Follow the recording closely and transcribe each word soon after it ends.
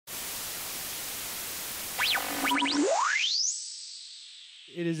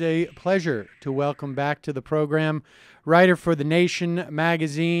It is a pleasure to welcome back to the program writer for The Nation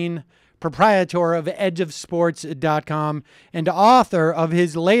magazine, proprietor of edgeofsports.com, and author of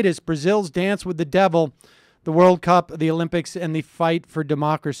his latest Brazil's Dance with the Devil, the World Cup, the Olympics, and the Fight for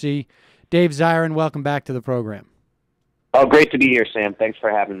Democracy. Dave Zirin, welcome back to the program. Oh, great to be here, Sam. Thanks for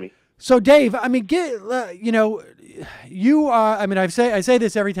having me. So, Dave, I mean, you are. I mean, I say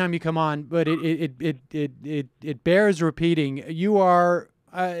this every time you come on, but it bears repeating. You are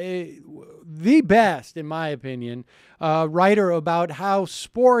the best, in my opinion, writer about how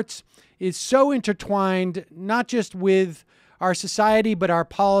sports is so intertwined, not just with our society, but our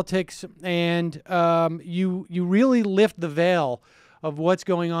politics, and you really lift the veil of what's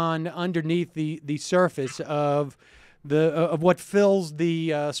going on underneath the surface of what fills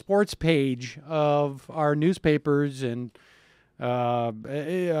the sports page of our newspapers and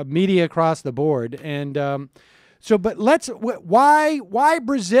media across the board. And but why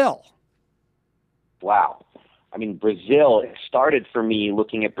Brazil? Wow. I mean, Brazil, it started for me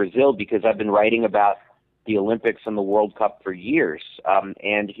looking at Brazil because I've been writing about the Olympics and the World Cup for years.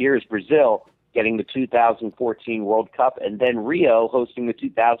 And here's Brazil getting the 2014 World Cup and then Rio hosting the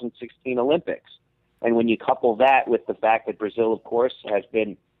 2016 Olympics. And when you couple that with the fact that Brazil, of course, has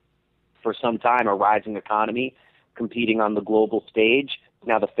been for some time a rising economy, competing on the global stage,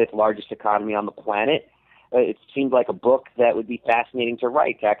 now the fifth largest economy on the planet, it seemed like a book that would be fascinating to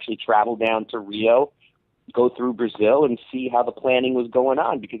write, to actually travel down to Rio, go through Brazil, and see how the planning was going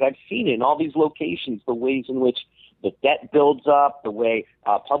on. Because I've seen it in all these locations, the ways in which the debt builds up, the way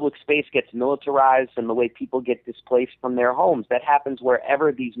public space gets militarized, and the way people get displaced from their homes. That happens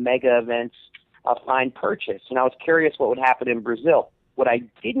wherever these mega events find purchase. And I was curious what would happen in Brazil. What I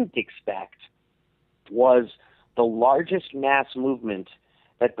didn't expect was the largest mass movement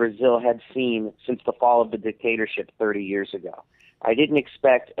that Brazil had seen since the fall of the dictatorship 30 years ago. I didn't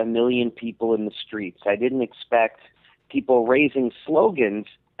expect 1 million people in the streets. I didn't expect people raising slogans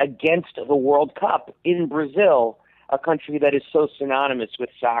against the World Cup in Brazil, a country that is so synonymous with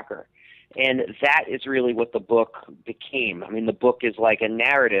soccer. And that is really what the book became. I mean, the book is like a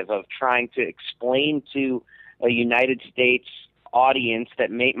narrative of trying to explain to a United States audience that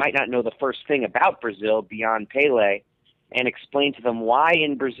might not know the first thing about Brazil beyond Pele, and explain to them why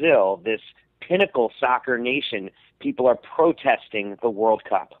in Brazil, this pinnacle soccer nation, people are protesting the World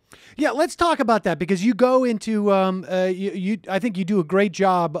Cup. Yeah, let's talk about that, because you go into I think you do a great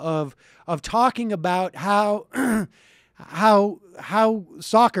job of talking about how how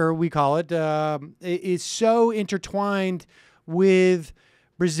soccer, we call it, is so intertwined with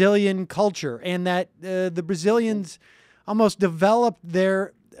Brazilian culture, and that the Brazilians almost developed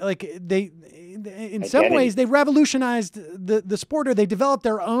their, in some ways they revolutionized the sport, or they developed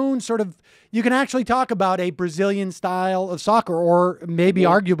their own sort of, you can actually talk about a Brazilian style of soccer, or maybe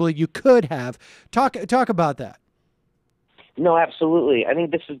arguably you could have. Talk about that. No, absolutely. I think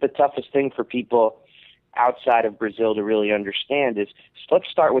this is the toughest thing for people outside of Brazil to really understand is, let's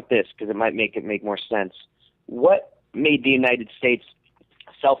start with this because it might make more sense. What made the United States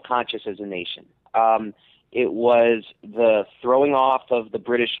self-conscious as a nation? It was the throwing off of the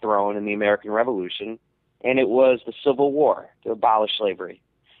British throne in the American Revolution, and it was the Civil War to abolish slavery.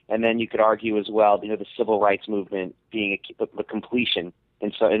 And then you could argue as well, the civil rights movement being the completion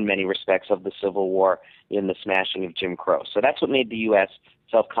in many respects of the Civil War in the smashing of Jim Crow. So that's what made the U.S.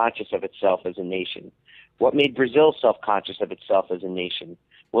 self-conscious of itself as a nation. What made Brazil self-conscious of itself as a nation?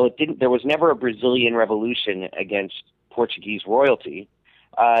 Well, there was never a Brazilian revolution against Portuguese royalty,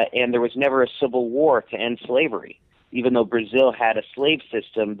 and there was never a civil war to end slavery, even though Brazil had a slave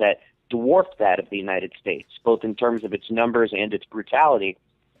system that dwarfed that of the United States, both in terms of its numbers and its brutality.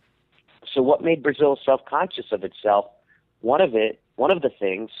 So what made Brazil self-conscious of itself? One of the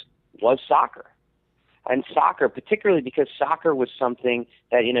things was soccer. And soccer, particularly because soccer was something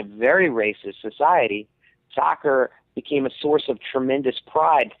that in a very racist society, soccer became a source of tremendous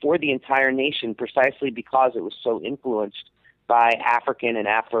pride for the entire nation precisely because it was so influenced by African and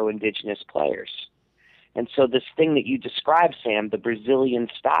Afro-Indigenous players. And so this thing that you described, Sam, the Brazilian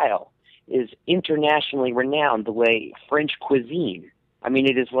style, is internationally renowned the way French cuisine. I mean,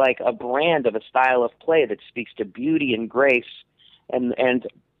 it is like a brand of a style of play that speaks to beauty and grace and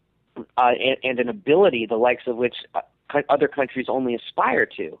an ability the likes of which other countries only aspire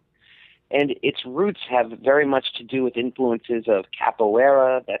to. And its roots have very much to do with influences of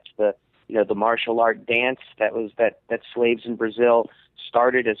capoeira. That's the martial art dance that slaves in Brazil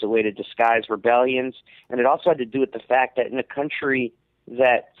started as a way to disguise rebellions. And it also had to do with the fact that in a country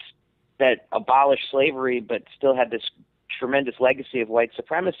that abolished slavery but still had this tremendous legacy of white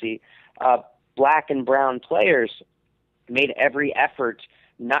supremacy, black and brown players made every effort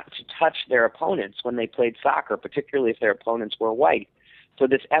not to touch their opponents when they played soccer, particularly if their opponents were white. So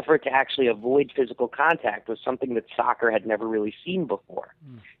this effort to actually avoid physical contact was something that soccer had never really seen before.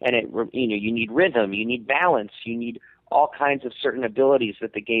 And you need rhythm, you need balance, you need all kinds of certain abilities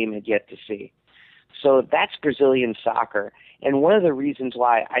that the game had yet to see. So that's Brazilian soccer. And one of the reasons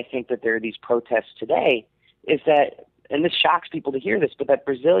why I think that there are these protests today is that, and this shocks people to hear this, but that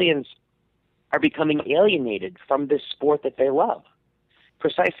Brazilians are becoming alienated from this sport that they love,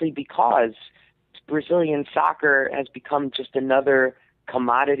 precisely because Brazilian soccer has become just another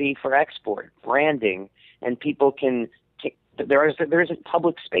commodity for export, branding, and people can there isn't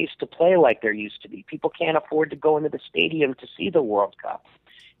public space to play like there used to be. People can't afford to go into the stadium to see the World Cup.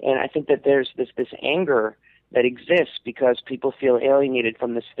 And I think that there's this anger that exists because people feel alienated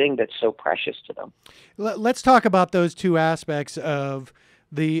from this thing that's so precious to them. Let's talk about those two aspects of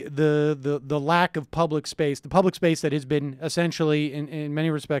the lack of public space, the public space that has been essentially in many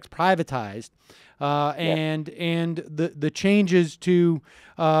respects privatized, and the changes to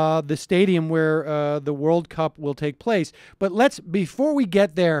the stadium where the World Cup will take place. But before we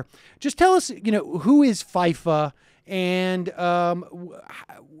get there, just tell us, who is FIFA, and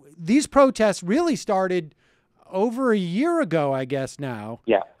these protests really started over a year ago, I guess now.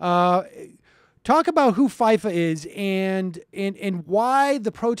 Yeah. Talk about who FIFA is and why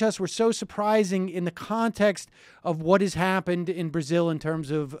the protests were so surprising in the context of what has happened in Brazil in terms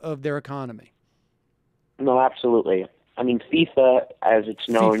of their economy. No, absolutely. I mean, FIFA, as it's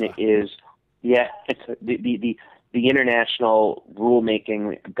known, is it's the international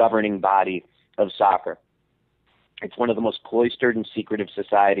rulemaking governing body of soccer. It's one of the most cloistered and secretive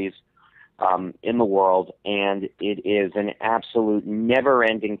societies in the world, and it is an absolute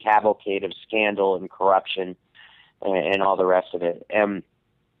never-ending cavalcade of scandal and corruption and all the rest of it. And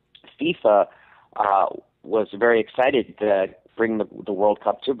FIFA was very excited to bring the World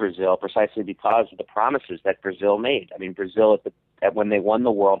Cup to Brazil precisely because of the promises that Brazil made. I mean, Brazil, when they won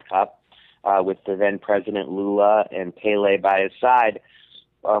the World Cup with the then President Lula and Pele by his side,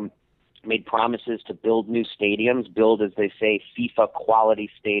 made promises to build new stadiums, build, as they say, FIFA-quality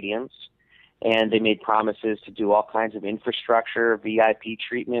stadiums. And they made promises to do all kinds of infrastructure, VIP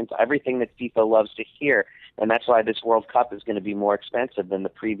treatment, everything that FIFA loves to hear. And that's why this World Cup is going to be more expensive than the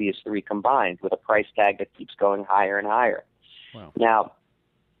previous three combined, with a price tag that keeps going higher and higher. Wow.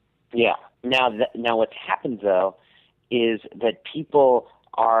 Now what's happened, though, is that people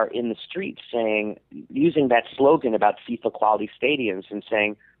are in the streets using that slogan about FIFA-quality stadiums and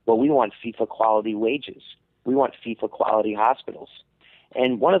saying, well, we want FIFA-quality wages. We want FIFA-quality hospitals.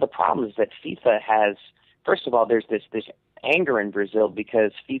 And one of the problems that FIFA has, first of all, there's this anger in Brazil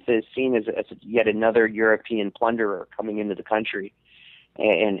because FIFA is seen as yet another European plunderer coming into the country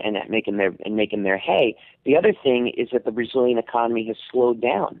and making their hay. The other thing is that the Brazilian economy has slowed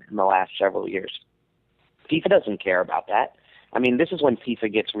down in the last several years. FIFA doesn't care about that. I mean, this is when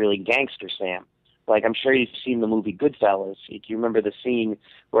FIFA gets really gangster, Sam. Like, I'm sure you've seen the movie Goodfellas. Do you remember the scene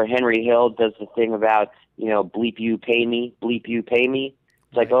where Henry Hill does the thing about, bleep you, pay me, bleep you, pay me?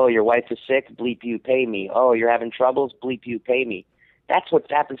 It's like, oh, your wife is sick, bleep you, pay me. Oh, you're having troubles, bleep you, pay me. That's what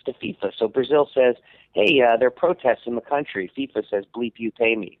happens to FIFA. So Brazil says, hey, there are protests in the country. FIFA says, bleep you,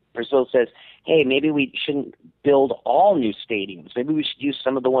 pay me. Brazil says, hey, maybe we shouldn't build all new stadiums. Maybe we should use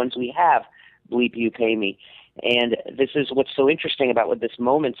some of the ones we have, bleep you, pay me. And this is what's so interesting about this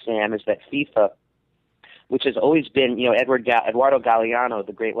moment, Sam, is that FIFA, which has always been, Eduardo Galeano,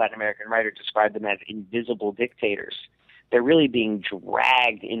 the great Latin American writer, described them as invisible dictators. They're really being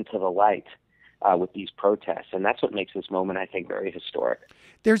dragged into the light with these protests, and that's what makes this moment, I think, very historic.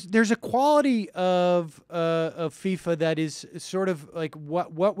 There's a quality of FIFA that is sort of like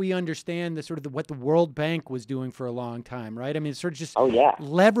what we understand, what the World Bank was doing for a long time, right? I mean, it's sort of just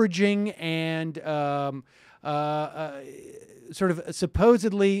leveraging and sort of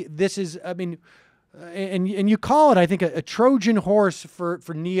supposedly this is, I mean. And you call it, I think, a Trojan horse for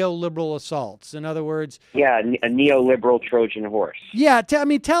neoliberal assaults. In other words, a neoliberal Trojan horse. Yeah,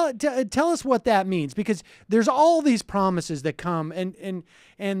 tell us what that means, because there's all these promises that come,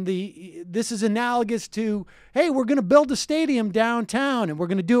 and this is analogous to, hey, we're going to build a stadium downtown, and we're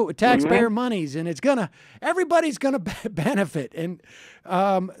going to do it with taxpayer monies, and everybody's going to benefit. And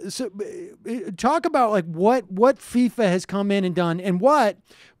so talk about like what FIFA has come in and done, and what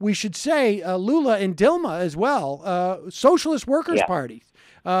we should say Lula and Dilma as well, socialist workers' parties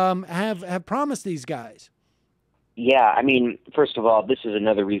have promised these guys. Yeah, I mean, first of all, this is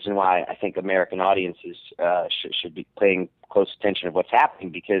another reason why I think American audiences should be paying close attention to what's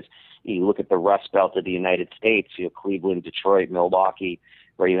happening, because you look at the Rust Belt of the United States, Cleveland, Detroit, Milwaukee,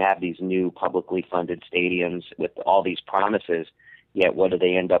 where you have these new publicly funded stadiums with all these promises, Yet what do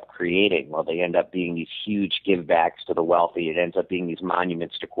they end up creating? Well, they end up being these huge givebacks to the wealthy. It ends up being these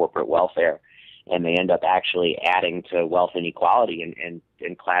monuments to corporate welfare. And they end up actually adding to wealth inequality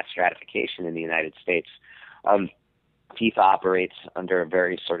and class stratification in the United States. FIFA operates under a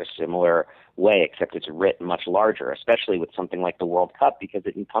very sort of similar way, except it's writ much larger, especially with something like the World Cup, because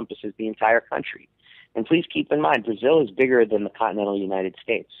it encompasses the entire country. And please keep in mind, Brazil is bigger than the continental United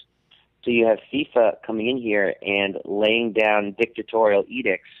States. So you have FIFA coming in here and laying down dictatorial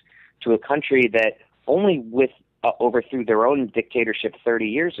edicts to a country that only overthrew their own dictatorship 30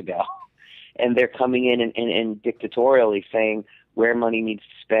 years ago. And they're coming in and dictatorially saying where money needs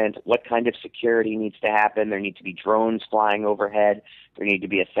to spend, what kind of security needs to happen. There need to be drones flying overhead. There need to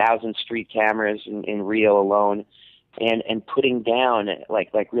be 1,000 street cameras in Rio alone, and putting down,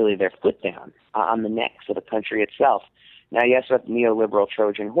 like really their foot down on the necks of the country itself. Now, yes, with neoliberal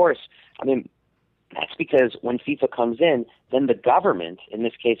Trojan horse, I mean, that's because when FIFA comes in, then the government, in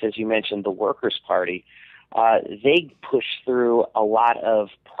this case, as you mentioned, the Workers' Party, they push through a lot of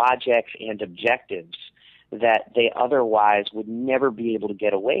projects and objectives that they otherwise would never be able to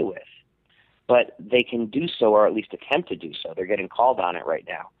get away with. But they can do so, or at least attempt to do so. They're getting called on it right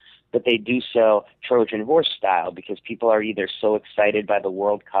now. But they do so Trojan horse style, because people are either so excited by the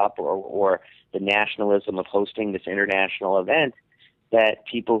World Cup or the nationalism of hosting this international event that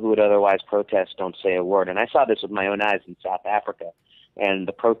people who would otherwise protest don't say a word. And I saw this with my own eyes in South Africa. And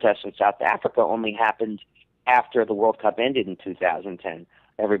the protests in South Africa only happened after the World Cup ended in 2010.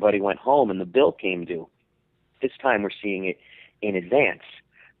 Everybody went home and the bill came due. This time we're seeing it in advance.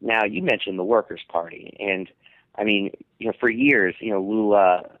 Now, you mentioned the Workers' Party. And, I mean, for years,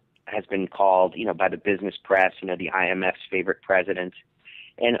 Lula has been called, by the business press, the IMF's favorite president.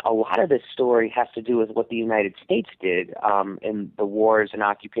 And a lot of this story has to do with what the United States did in the wars and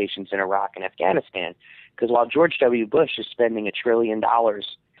occupations in Iraq and Afghanistan. Because while George W. Bush is spending $1 trillion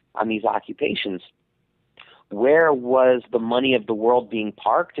on these occupations, where was the money of the world being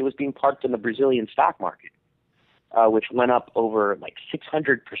parked? It was being parked in the Brazilian stock market, which went up over like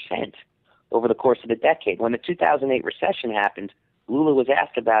 600% over the course of the decade. When the 2008 recession happened, Lula was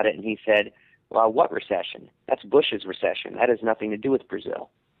asked about it, and he said, well, what recession? That's Bush's recession. That has nothing to do with Brazil.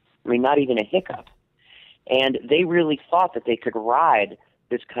 I mean, not even a hiccup. And they really thought that they could ride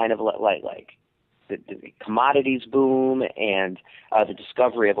this kind of like the commodities boom and the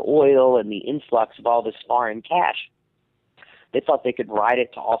discovery of oil and the influx of all this foreign cash. They thought they could ride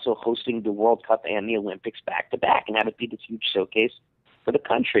it to also hosting the World Cup and the Olympics back to back and have it be this huge showcase for the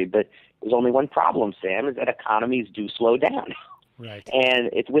country. But there's only one problem, Sam, is that economies do slow down. Right. And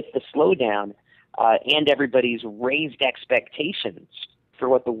it's with the slowdown and everybody's raised expectations for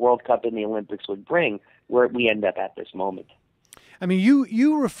what the World Cup and the Olympics would bring, where we end up at this moment. I mean,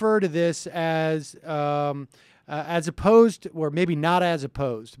 you refer to this as opposed, or maybe not as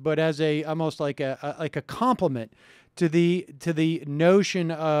opposed, but as almost like a compliment to the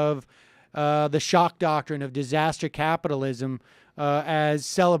notion of the shock doctrine of disaster capitalism as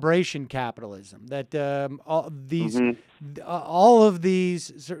celebration capitalism. That all of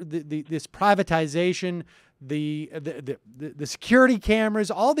these this privatization, the security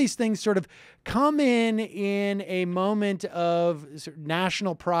cameras, all these things sort of come in a moment of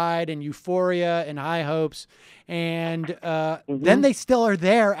national pride and euphoria and high hopes, and then they still are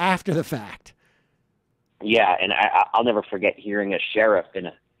there after the fact. Yeah, and I'll never forget hearing a sheriff in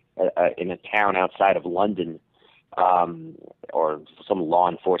a town outside of London, or some law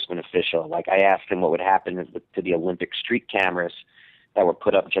enforcement official. Like, I asked him what would happen to the Olympic street cameras that were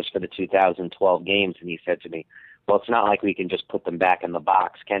put up just for the 2012 games, and he said to me, well, it's not like we can just put them back in the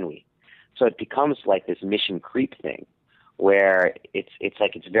box, can we? So it becomes like this mission creep thing, where it's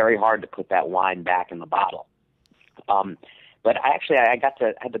like it's very hard to put that wine back in the bottle. But I got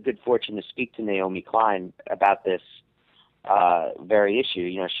to have the good fortune to speak to Naomi Klein about this very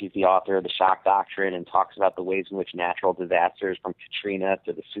issue. She's the author of The Shock Doctrine and talks about the ways in which natural disasters, from Katrina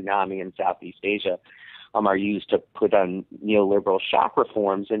to the tsunami in Southeast Asia, are used to put on neoliberal shock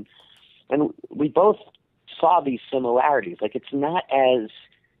reforms. And we both saw these similarities. Like, it's not as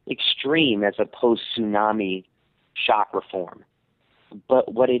extreme as a post-tsunami shock reform.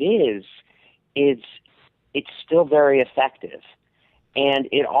 But what it is it's still very effective. And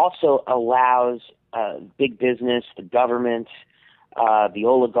it also allows big business, the government, the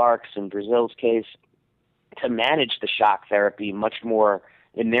oligarchs in Brazil's case, to manage the shock therapy much more,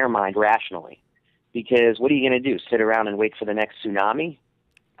 in their mind, rationally. Because what are you going to do, sit around and wait for the next tsunami?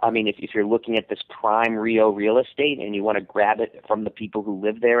 I mean, if you're looking at this prime Rio real estate and you want to grab it from the people who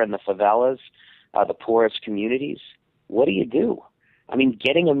live there in the favelas, the poorest communities, what do you do? I mean,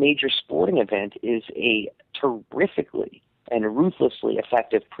 getting a major sporting event is a terrifically and ruthlessly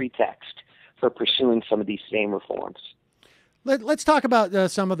effective pretext for pursuing some of these same reforms. Let's talk about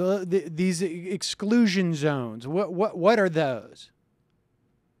some of these exclusion zones. What are those?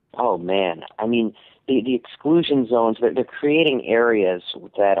 Oh man, I mean, the exclusion zones, they're creating areas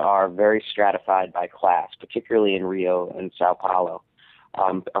that are very stratified by class, particularly in Rio and Sao Paulo,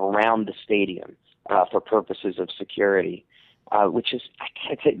 around the stadium for purposes of security. Which is, I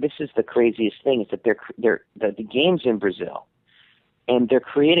gotta say, this is the craziest thing, is that the games in Brazil, and they're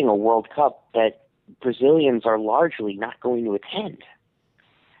creating a World Cup that Brazilians are largely not going to attend.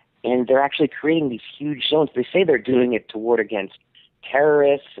 And they're actually creating these huge zones. They say they're doing it to ward against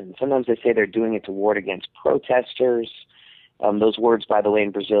terrorists, and sometimes they say they're doing it to ward against protesters. Those words, by the way,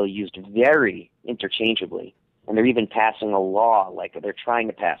 in Brazil used very interchangeably. And they're even passing a law, like they're trying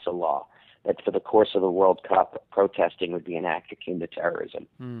to pass a law, that for the course of the World Cup, protesting would be an act akin to terrorism.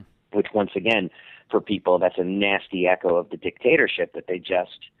 Which, once again, for people, that's a nasty echo of the dictatorship that they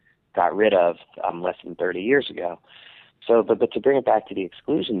just got rid of less than 30 years ago. So, but to bring it back to the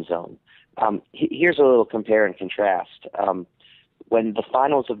exclusion zone, here's a little compare and contrast. When the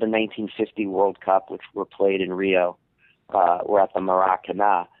finals of the 1950 World Cup, which were played in Rio, were at the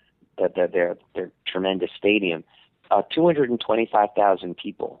Maracanã, their tremendous stadium, 225,000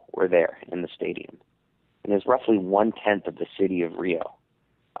 people were there in the stadium. And there's roughly 1/10 of the city of Rio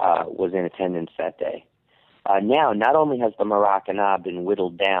was in attendance that day. Now, not only has the Maracanã been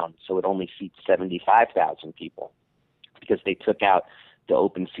whittled down, so it only seats 75,000 people, because they took out the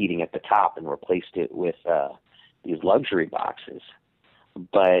open seating at the top and replaced it with these luxury boxes.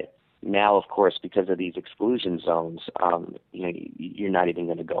 But now, of course, because of these exclusion zones, you're not even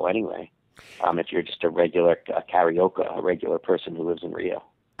going to go anyway. If you're just a regular carioca, a regular person who lives in Rio.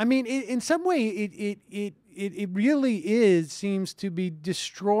 I mean, in some way, it really seems to be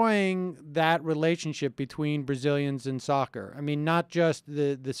destroying that relationship between Brazilians and soccer. I mean, not just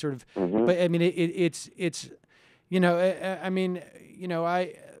the sort of, but I mean, it's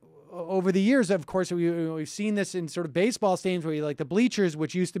over the years, of course, we've seen this in sort of baseball stadiums where you, like the bleachers,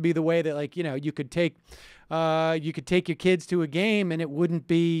 which used to be the way that, like, you could take your kids to a game and it wouldn't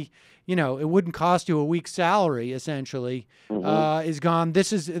be, it wouldn't cost you a week's salary, essentially, is gone.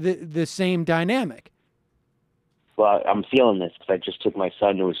 This is the same dynamic. Well, I'm feeling this because I just took my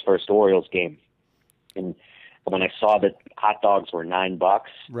son to his first Orioles game. And when I saw that hot dogs were $9,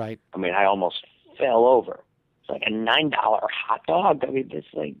 right? I mean, I almost fell over. It's like a $9 hot dog. I mean,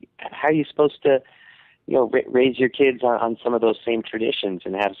 it's like, how are you supposed to, raise your kids on some of those same traditions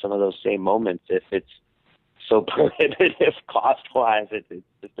and have some of those same moments if it's so prohibitive cost-wise? It's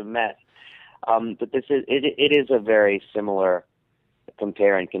just a mess. But it is a very similar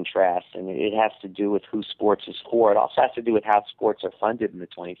compare and contrast, and it has to do with who sports is for. It also has to do with how sports are funded in the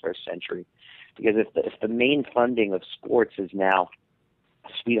 21st century. Because if the main funding of sports is now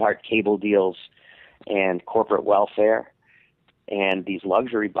sweetheart cable deals and corporate welfare and these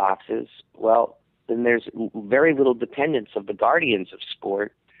luxury boxes, well, then there's very little dependence of the guardians of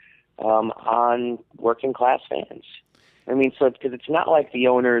sport on working class fans. I mean, so because it's not like the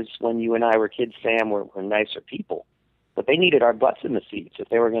owners when you and I were kids, Sam, were nicer people, but they needed our butts in the seats if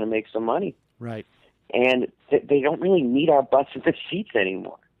they were going to make some money. Right. And they don't really need our butts in the seats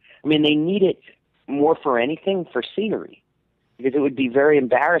anymore. I mean, they need it more for anything, for scenery. Because it would be very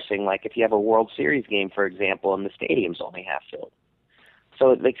embarrassing, like if you have a World Series game, for example, and the stadium's only half filled.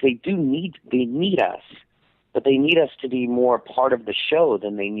 So like they need us, but they need us to be more part of the show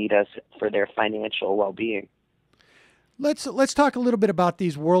than they need us for their financial well-being. Let's talk a little bit about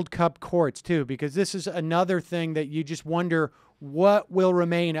these World Cup courts too, because this is another thing that you just wonder what will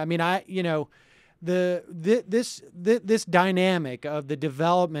remain. I mean, this dynamic of the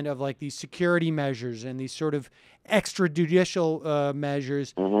development of like these security measures and these sort of extrajudicial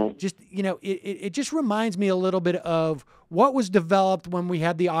measures, just it just reminds me a little bit of what was developed when we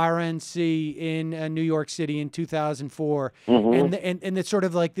had the RNC in New York City in 2004, and it's sort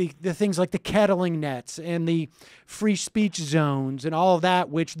of like the things like the kettling nets and the free speech zones and all of that,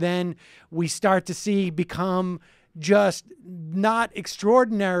 which then we start to see become just not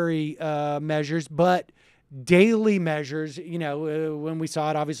extraordinary measures, but daily measures, when we saw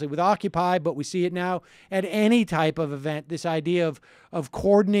it obviously with Occupy, but we see it now at any type of event, this idea of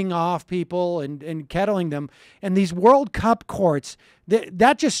cordoning off people and kettling them. And these World Cup courts,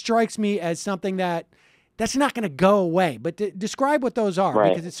 that just strikes me as something that's not going to go away. But describe what those are,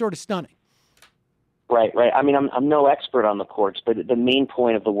 because it's sort of stunning. Right. I mean, I'm no expert on the courts, but the main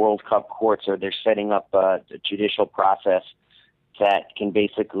point of the World Cup courts are they're setting up a judicial process that can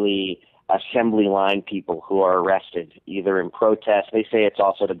basically assembly line people who are arrested, either in protest. They say it's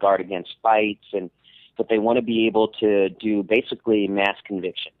also to guard against fights, and but they want to be able to do basically mass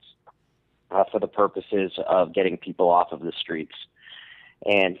convictions for the purposes of getting people off of the streets.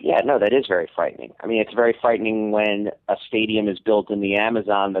 And yeah, no, that is very frightening. I mean, it's very frightening when a stadium is built in the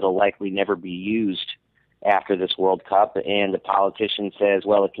Amazon that'll likely never be used after this World Cup, and the politician says,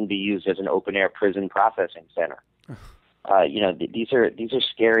 well, it can be used as an open-air prison processing center. These are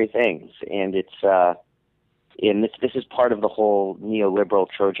scary things, and this is part of the whole neoliberal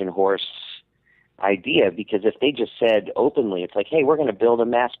Trojan horse idea, because if they just said openly, it's like, hey, we're going to build a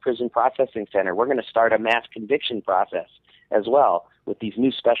mass prison processing center. We're going to start a mass conviction process as well with these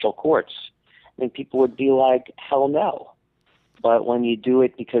new special courts. I think people would be like, hell no. But when you do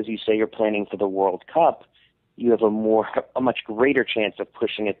it because you say you're planning for the World Cup, you have a much greater chance of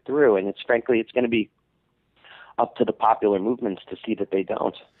pushing it through. And it's going to be up to the popular movements to see that they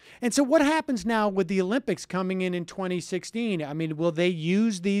don't. And so what happens now with the Olympics coming in 2016? I mean, will they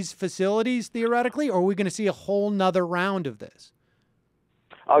use these facilities theoretically, or are we going to see a whole nother round of this?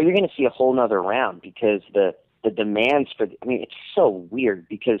 Oh, you're going to see a whole nother round, because the demands it's so weird,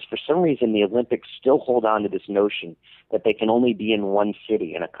 because for some reason the Olympics still hold on to this notion that they can only be in one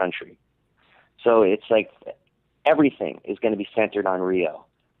city in a country. So it's like everything is going to be centered on Rio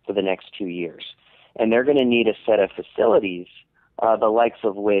for the next 2 years. And they're going to need a set of facilities, the likes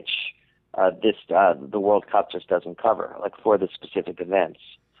of which the World Cup just doesn't cover, like for the specific events.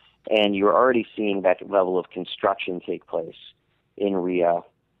 And you're already seeing that level of construction take place in Rio.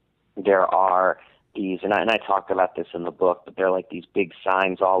 There are these, and I talked about this in the book, but they're like these big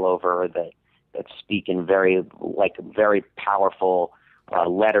signs all over that speak in very powerful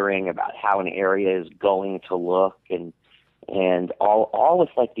lettering about how an area is going to look, and all with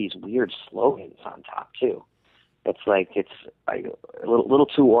like these weird slogans on top too. It's a little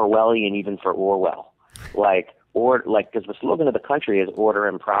too Orwellian even for Orwell, because the slogan of the country is order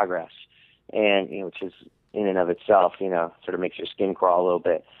and progress, and which is in and of itself sort of makes your skin crawl a little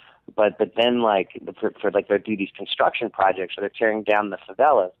bit. But then they do these construction projects where they're tearing down the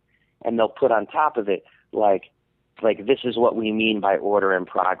favelas, and they'll put on top of it like this is what we mean by order and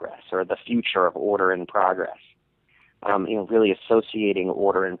progress, or the future of order and progress. Really associating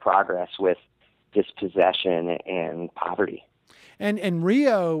order and progress with dispossession and poverty. And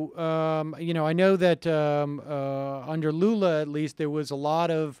Rio, I know that under Lula, at least, there was a lot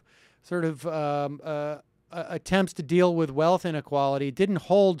of sort of attempts to deal with wealth inequality. It didn't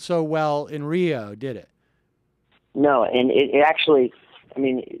hold so well in Rio, did it? No, and it actually,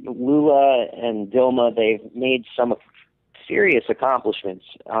 Lula and Dilma, they've made some serious accomplishments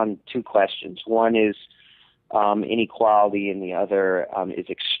on two questions. One is inequality, and the other is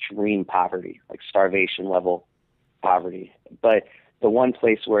extreme poverty, like starvation level poverty. But the one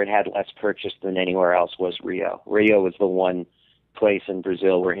place where it had less purchase than anywhere else was Rio. Rio was the one place in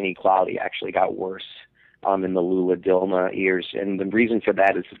Brazil where inequality actually got worse in the Lula-Dilma years. And the reason for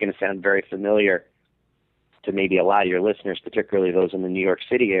that is it's going to sound very familiar to maybe a lot of your listeners, particularly those in the New York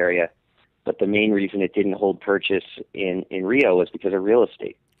City area. But the main reason it didn't hold purchase in Rio was because of real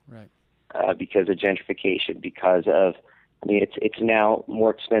estate. Right. Because of gentrification, because of, it's now more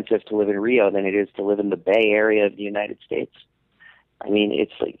expensive to live in Rio than it is to live in the Bay Area of the United States.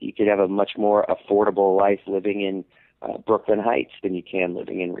 It's like you could have a much more affordable life living in Brooklyn Heights than you can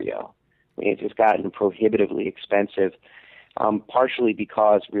living in Rio. It's just gotten prohibitively expensive, partially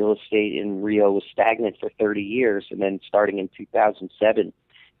because real estate in Rio was stagnant for 30 years, and then starting in 2007,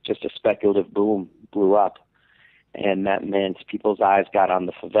 just a speculative boom blew up. And that meant people's eyes got on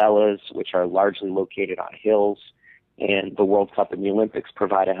the favelas, which are largely located on hills, and the World Cup and the Olympics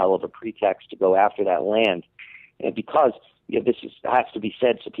provide a hell of a pretext to go after that land. And because has to be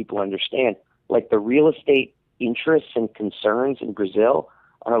said so people understand, like the real estate interests and concerns in Brazil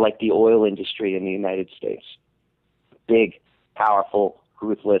are like the oil industry in the United States. Big, powerful,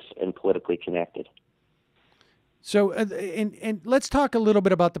 ruthless, and politically connected. So, and let's talk a little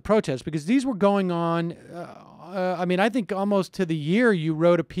bit about the protests, because these were going on. I think almost to the year you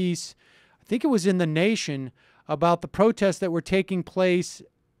wrote a piece, I think it was in The Nation, about the protests that were taking place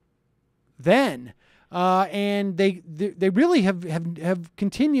then. And they really have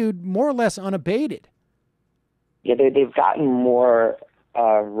continued more or less unabated. Yeah, they've gotten more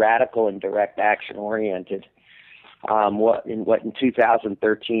radical and direct action oriented. What in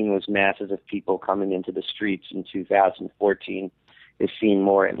 2013 was masses of people coming into the streets in 2014 is seen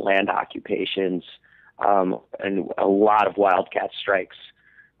more in land occupations and a lot of wildcat strikes.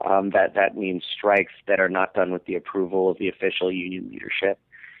 That means strikes that are not done with the approval of the official union leadership.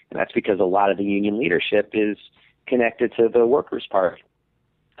 And that's because a lot of the union leadership is connected to the Workers' Party.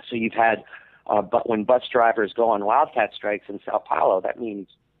 So you've had, but when bus drivers go on wildcat strikes in Sao Paulo, that means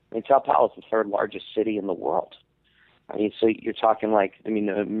I mean, Sao Paulo is the third largest city in the world. I mean, so you're talking like, I mean,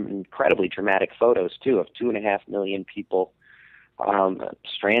 incredibly dramatic photos too of 2.5 million people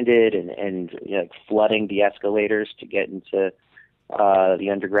stranded and you know, flooding the escalators to get into the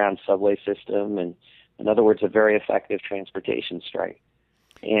underground subway system, and in other words, a very effective transportation strike.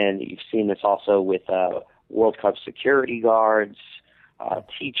 And you've seen this also with World Cup security guards,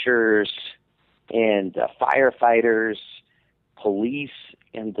 teachers, and firefighters, police,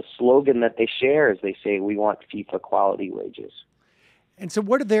 and the slogan that they share is they say, "We want FIFA quality wages." And so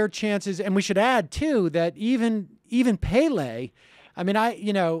what are their chances? And we should add too that even Pele, I mean,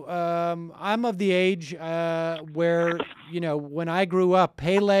 I'm of the age where, when I grew up,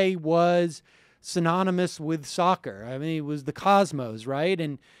 Pele was synonymous with soccer. I mean, he was the Cosmos, right?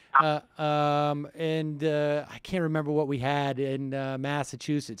 And I can't remember what we had in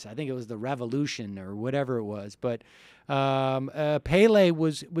Massachusetts. I think it was the Revolution or whatever it was. But Pele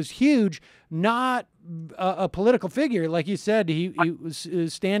was huge, not a political figure. Like you said, he was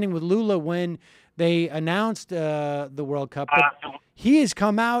standing with Lula when they announced the World Cup. But he has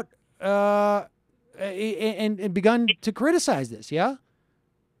come out and begun to criticize this, yeah?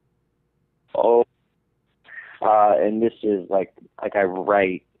 Oh, and this is like I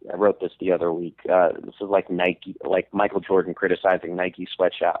wrote this the other week. This is like Nike, like Michael Jordan criticizing Nike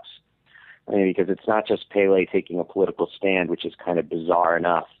sweatshops. I mean, because it's not just Pele taking a political stand, which is kind of bizarre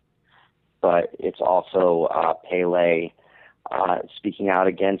enough, but it's also Pele speaking out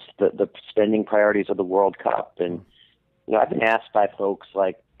against the spending priorities of the World Cup. And, I've been asked by folks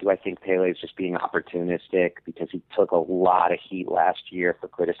like, do I think Pele is just being opportunistic because he took a lot of heat last year for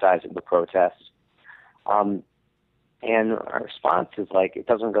criticizing the protests? And our response is like, it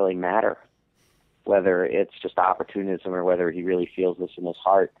doesn't really matter whether it's just opportunism or whether he really feels this in his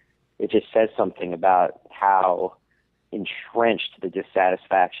heart. It just says something about how entrenched the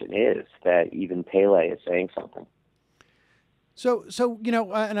dissatisfaction is that even Pele is saying something. So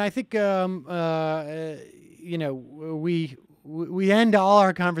and I think we end all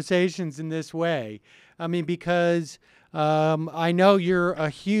our conversations in this way. I mean, because I know you're a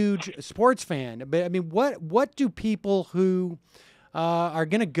huge sports fan, but I mean, what do people who are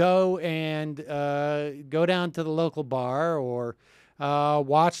going to go and go down to the local bar or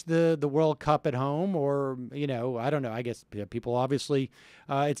watch the World Cup at home, or I don't know. I guess people obviously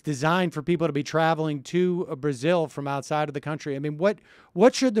it's designed for people to be traveling to Brazil from outside of the country. I mean,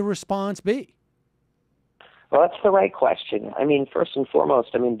 what should the response be? Well, that's the right question. I mean, first and foremost,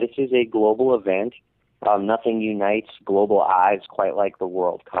 I mean, this is a global event. Nothing unites global eyes quite like the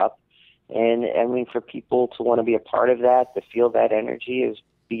World Cup. And I mean, for people to want to be a part of that, to feel that energy is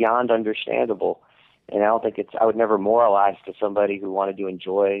beyond understandable. And I would never moralize to somebody who wanted to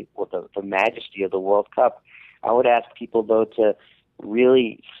enjoy the majesty of the World Cup. I would ask people, though, to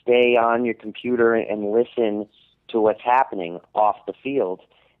really stay on your computer and listen to what's happening off the field,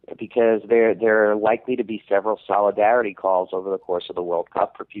 because there are likely to be several solidarity calls over the course of the World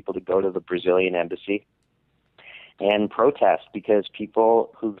Cup for people to go to the Brazilian embassy and protest, because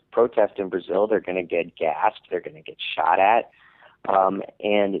people who protest in Brazil, they're going to get gassed, they're going to get shot at.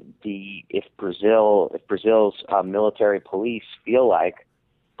 If Brazil's military police feel like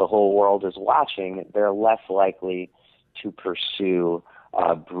the whole world is watching, they're less likely to pursue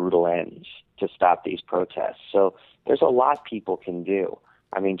brutal ends to stop these protests. So there's a lot people can do.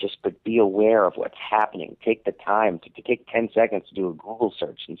 I mean, but be aware of what's happening. Take the time to take 10 seconds to do a Google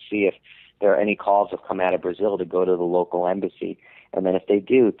search and see if there are any calls that have come out of Brazil to go to the local embassy. And then if they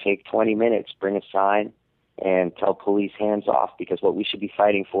do, take 20 minutes, bring a sign, and tell police hands off, because what we should be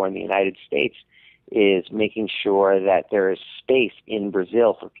fighting for in the United States is making sure that there is space in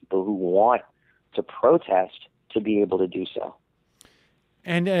Brazil for people who want to protest to be able to do so.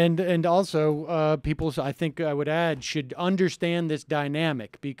 And also people, I think I would add, should understand this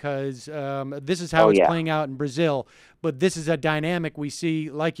dynamic, because this is how it's playing out in Brazil. But this is a dynamic we see,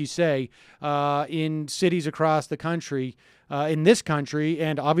 like you say, in cities across the country, in this country,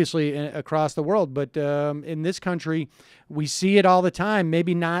 and obviously across the world. But in this country, we see it all the time,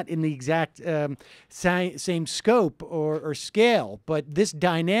 maybe not in the exact same scope or scale. But this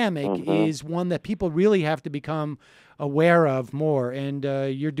dynamic is one that people really have to become aware of more, and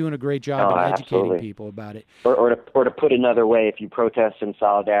you're doing a great job in educating people about it. Or to put another way, if you protest in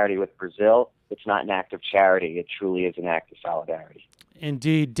solidarity with Brazil, it's not an act of charity. It truly is an act of solidarity.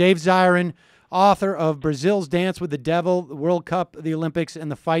 Indeed. Dave Zirin, author of Brazil's Dance with the Devil, the World Cup, the Olympics, and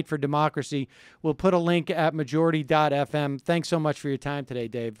the Fight for Democracy. We'll put a link at majority.fm. Thanks so much for your time today,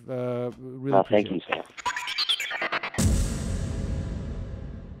 Dave. Really appreciate it. Thank you, Sam.